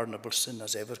unpardonable sin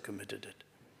has ever committed it.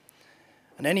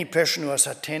 And any person who has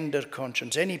a tender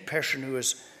conscience, any person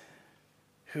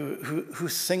who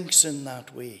thinks in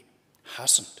that way,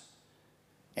 hasn't.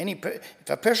 If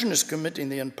a person is committing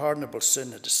the unpardonable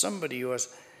sin, it is somebody who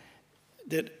has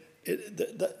the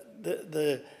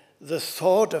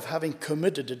thought of having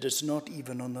committed it is not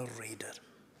even on the radar.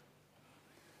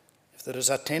 If there is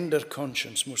a tender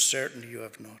conscience, most certainly you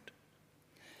have not.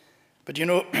 But you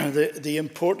know, the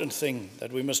important thing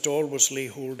that we must always lay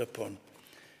hold upon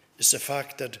is the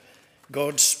fact that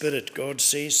God's Spirit, God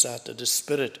says that the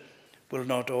Spirit will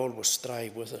not always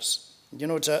strive with us. You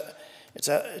know, it's a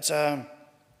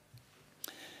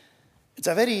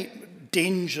very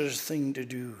dangerous thing to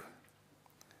do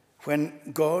when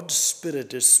God's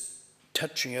Spirit is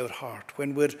touching our heart,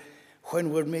 when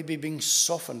we're maybe being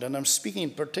softened. And I'm speaking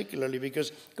particularly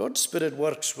because God's Spirit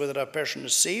works whether a person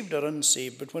is saved or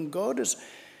unsaved. But when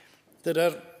there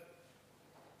are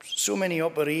so many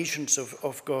operations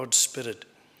of God's Spirit.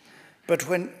 But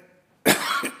when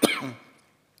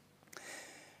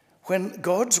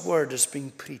God's word is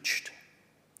being preached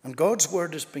and God's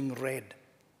word is being read,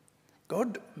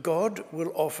 God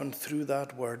will often, through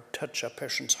that word, touch a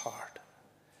person's heart.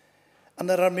 And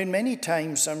there have been many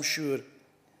times, I'm sure,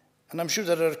 and I'm sure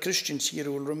there are Christians here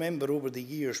who will remember over the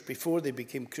years, before they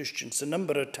became Christians, the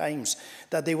number of times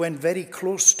that they went very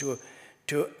close to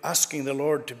asking the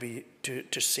Lord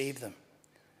to save them.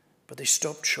 But they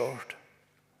stopped short.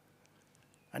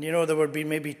 And you know, there would be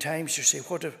maybe times you say,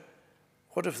 what if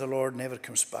the Lord never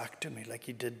comes back to me like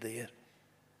he did there?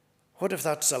 What if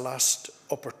that's the last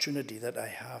opportunity that I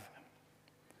have?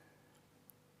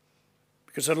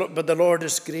 But the Lord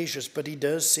is gracious, but he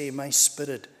does say, my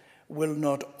Spirit will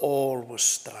not always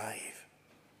strive.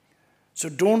 So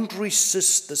don't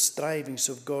resist the strivings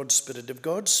of God's Spirit. If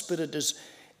God's Spirit is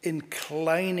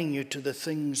inclining you to the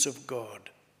things of God,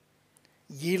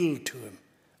 yield to him.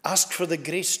 Ask for the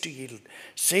grace to yield.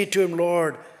 Say to him,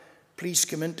 Lord, please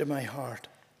come into my heart.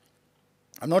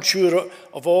 I'm not sure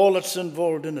of all that's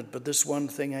involved in it, but this one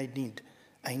thing I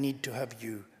need to have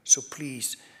you. So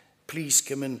please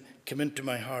come into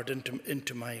my heart,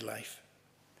 into my life.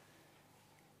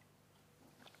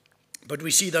 But we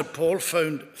see that Paul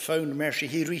found mercy.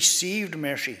 He received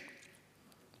mercy.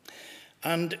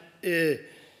 And there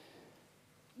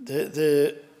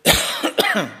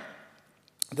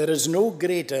is no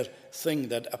greater thing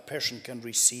that a person can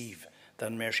receive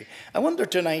than mercy. I wonder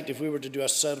tonight if we were to do a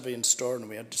survey in Stornoway,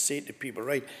 we had to say to people,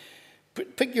 right,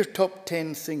 pick your top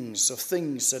 10 things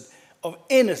of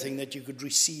anything that you could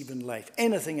receive in life,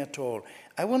 anything at all.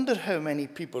 I wonder how many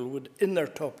people would, in their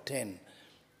top 10,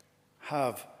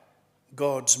 have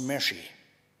God's mercy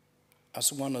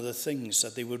as one of the things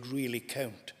that they would really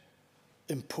count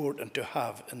important to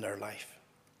have in their life.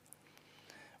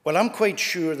 Well, I'm quite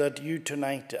sure that you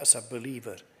tonight, as a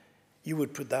believer, you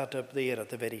would put that up there at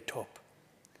the very top.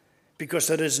 Because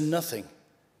there is nothing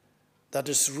that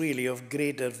is really of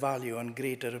greater value and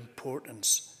greater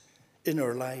importance in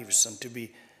our lives than to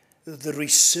be the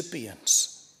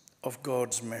recipients of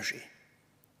God's mercy.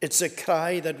 It's a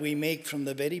cry that we make from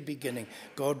the very beginning,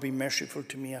 God be merciful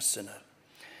to me, a sinner.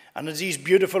 And it's these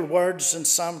beautiful words in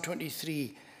Psalm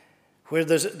 23, where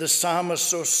the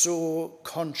psalmist is so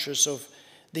conscious of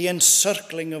the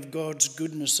encircling of God's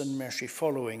goodness and mercy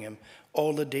following him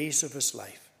all the days of his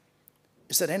life.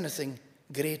 Is there anything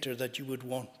greater that you would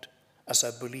want as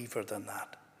a believer than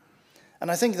that?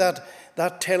 And I think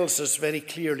that tells us very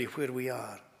clearly where we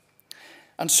are.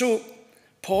 And so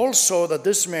Paul saw that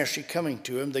this mercy coming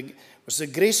to him was the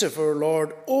grace of our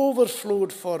Lord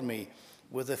overflowed for me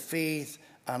with the faith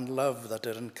and love that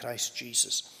are in Christ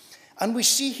Jesus. And we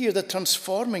see here the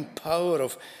transforming power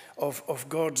of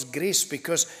God's grace,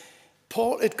 because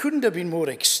Paul, it couldn't have been more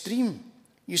extreme.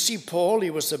 You see, Paul, he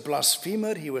was the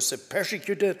blasphemer, he was the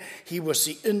persecutor, he was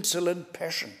the insolent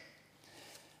person.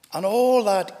 And all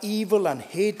that evil and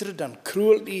hatred and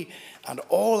cruelty and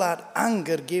all that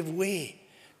anger gave way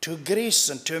to grace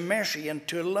and to mercy and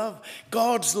to love.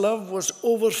 God's love was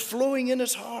overflowing in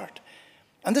his heart.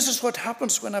 And this is what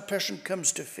happens when a person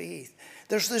comes to faith.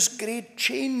 There's this great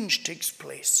change takes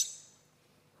place.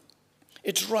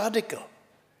 It's radical.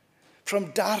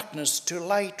 From darkness to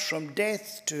light, from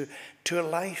death to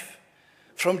life,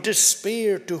 from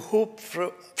despair to hope,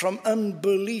 from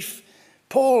unbelief.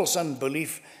 Paul's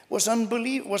unbelief was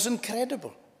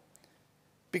incredible.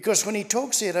 Because when he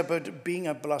talks here about being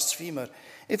a blasphemer,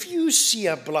 if you see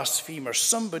a blasphemer,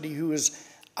 somebody who is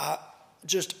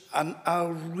just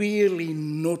a really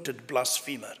noted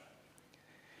blasphemer,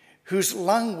 whose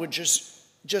language is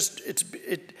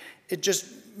it just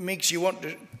makes you want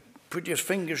to put your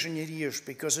fingers in your ears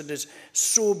because it is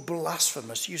so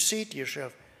blasphemous. You say to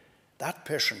yourself, that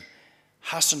person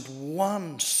hasn't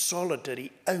one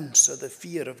solitary ounce of the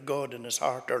fear of God in his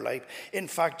heart or life. In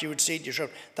fact, you would say to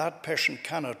yourself, that person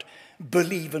cannot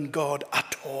believe in God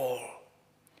at all.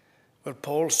 Well,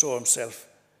 Paul saw himself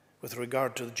with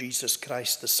regard to Jesus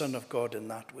Christ, the Son of God, in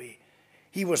that way.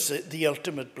 He was the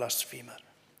ultimate blasphemer.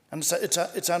 And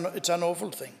it's an awful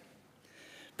thing.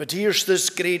 But here's this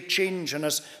great change, and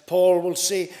as Paul will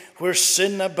say, where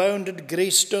sin abounded,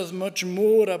 grace doth much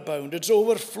more abound. It's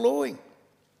overflowing.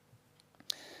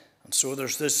 And so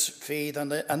there's this faith,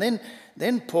 and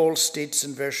then Paul states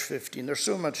in verse 15, there's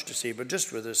so much to say, but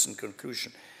just with this in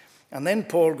conclusion. And then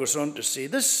Paul goes on to say,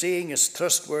 this saying is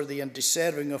trustworthy and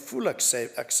deserving of full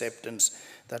acceptance,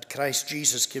 that Christ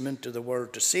Jesus came into the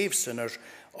world to save sinners,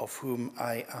 of whom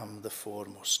I am the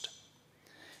foremost.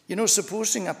 You know,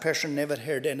 supposing a person never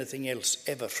heard anything else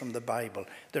ever from the Bible,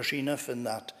 there's enough in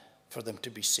that for them to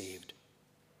be saved.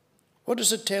 What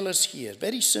does it tell us here?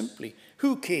 Very simply,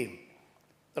 who came?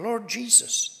 The Lord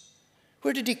Jesus.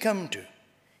 Where did he come to?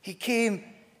 He came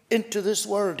into this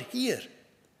world here.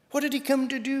 What did he come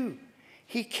to do?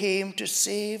 He came to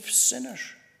save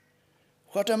sinners.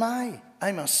 What am I?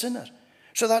 I'm a sinner.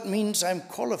 So that means I'm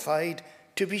qualified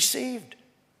to be saved.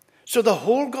 So the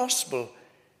whole gospel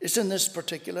is in this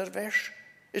particular verse.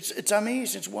 It's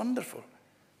amazing. It's wonderful.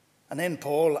 And then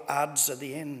Paul adds at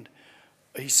the end,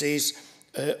 he says,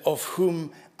 of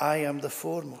whom I am the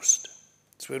foremost.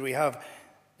 It's where we have,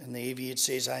 in the AV it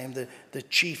says, I am the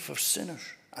chief of sinners.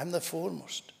 I'm the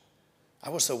foremost. I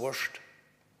was the worst.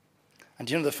 And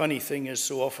you know, the funny thing is,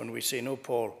 so often we say, no,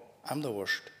 Paul, I'm the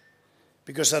worst.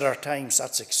 Because at our times,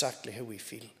 that's exactly how we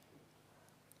feel.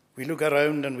 We look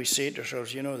around and we say to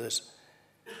ourselves, you know this,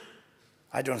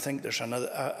 I don't think there's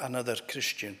another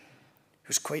Christian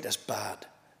who's quite as bad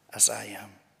as I am.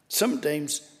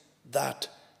 Sometimes that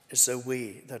is the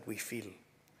way that we feel.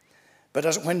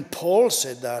 But when Paul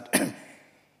said that,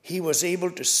 he was able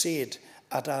to say it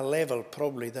at a level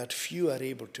probably that few are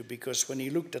able to, because when he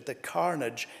looked at the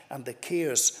carnage and the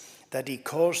chaos that he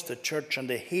caused the church and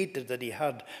the hatred that he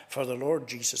had for the Lord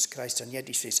Jesus Christ, and yet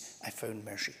he says, I found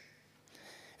mercy.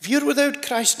 If you're without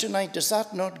Christ tonight, does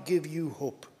that not give you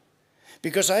hope?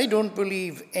 Because I don't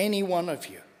believe any one of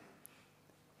you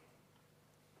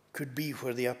could be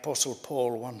where the Apostle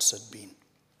Paul once had been.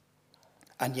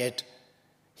 And yet,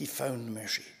 he found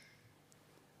mercy.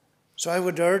 So I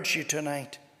would urge you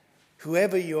tonight,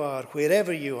 whoever you are,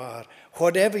 wherever you are,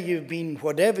 whatever you've been,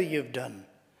 whatever you've done,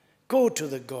 go to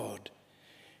the God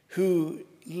who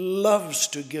loves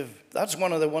to give. That's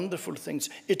one of the wonderful things.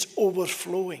 It's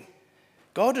overflowing.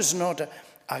 God is not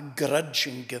a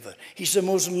grudging giver. He's the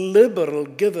most liberal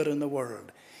giver in the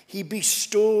world. He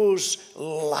bestows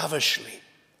lavishly.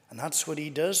 And that's what he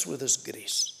does with his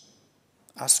grace.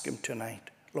 Ask him tonight,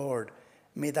 Lord,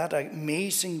 may that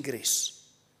amazing grace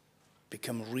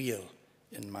become real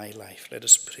in my life. Let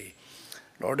us pray.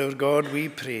 Lord our God, we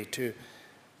pray to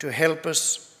help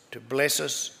us, to bless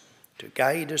us, to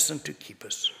guide us and to keep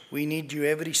us. We need you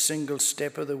every single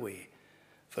step of the way.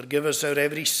 Forgive us our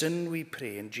every sin, we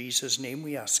pray. In Jesus' name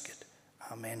we ask it.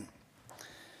 Amen.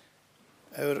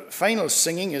 Our final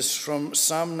singing is from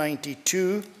Psalm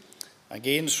 92.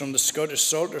 Again, it's from the Scottish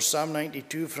Psalter, Psalm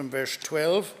 92 from verse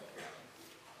 12.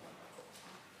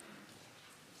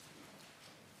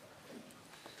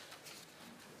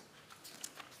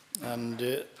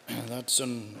 And that's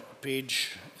on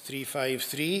page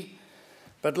 353.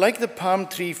 But like the palm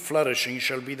tree flourishing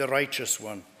shall be the righteous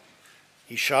one.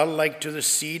 He shall like to the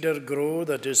cedar grow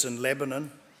that is in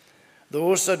Lebanon.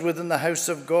 Those that within the house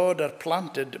of God are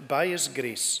planted by his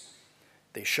grace,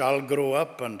 they shall grow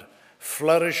up and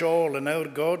flourish all in our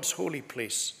God's holy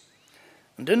place.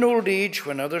 And in old age,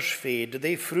 when others fade,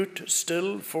 they fruit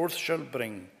still forth shall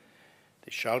bring.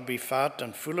 They shall be fat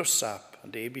and full of sap,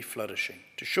 and they be flourishing,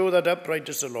 to show that upright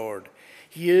is the Lord.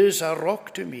 He is a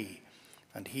rock to me,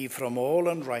 and he from all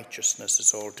unrighteousness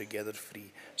is altogether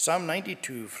free. Psalm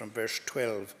 92 from verse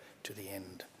 12 to the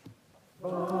end.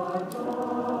 Amen.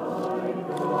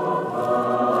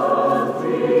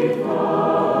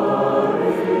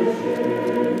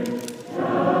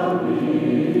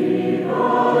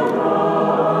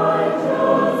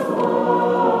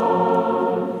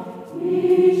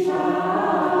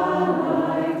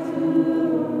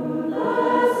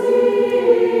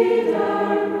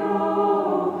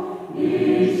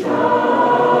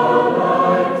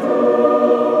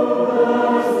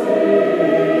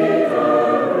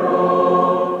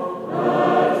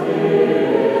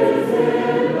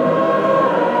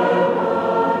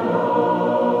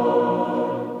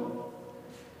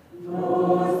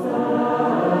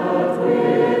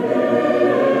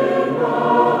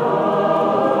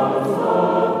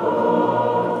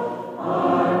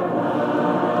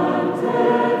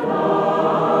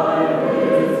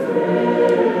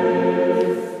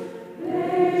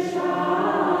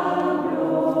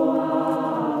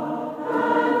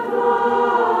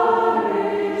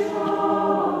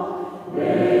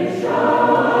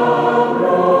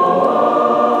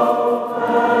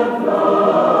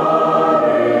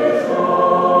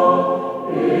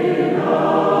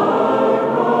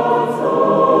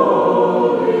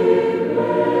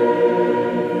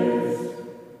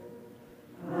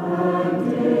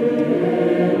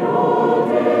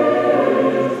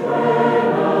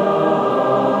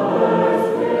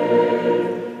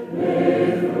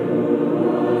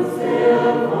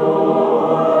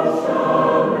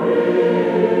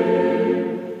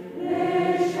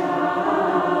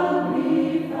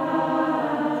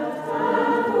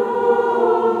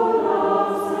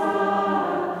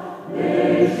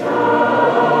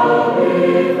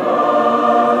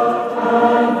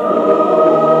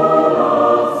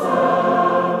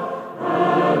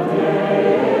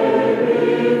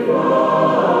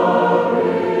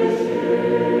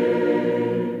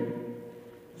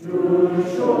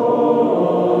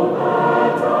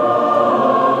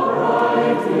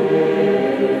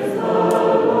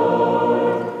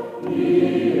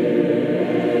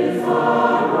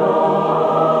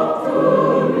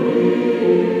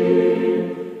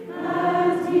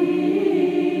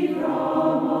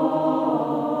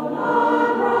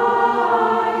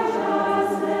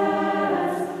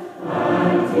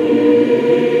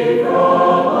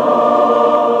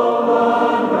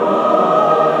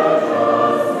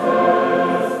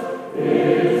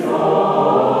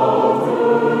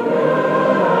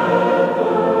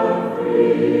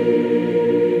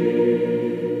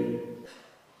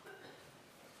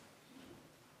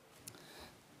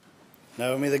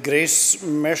 Now may the grace,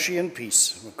 mercy, and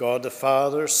peace of God the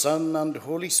Father, Son, and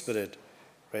Holy Spirit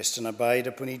rest and abide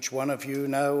upon each one of you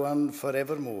now and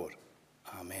forevermore.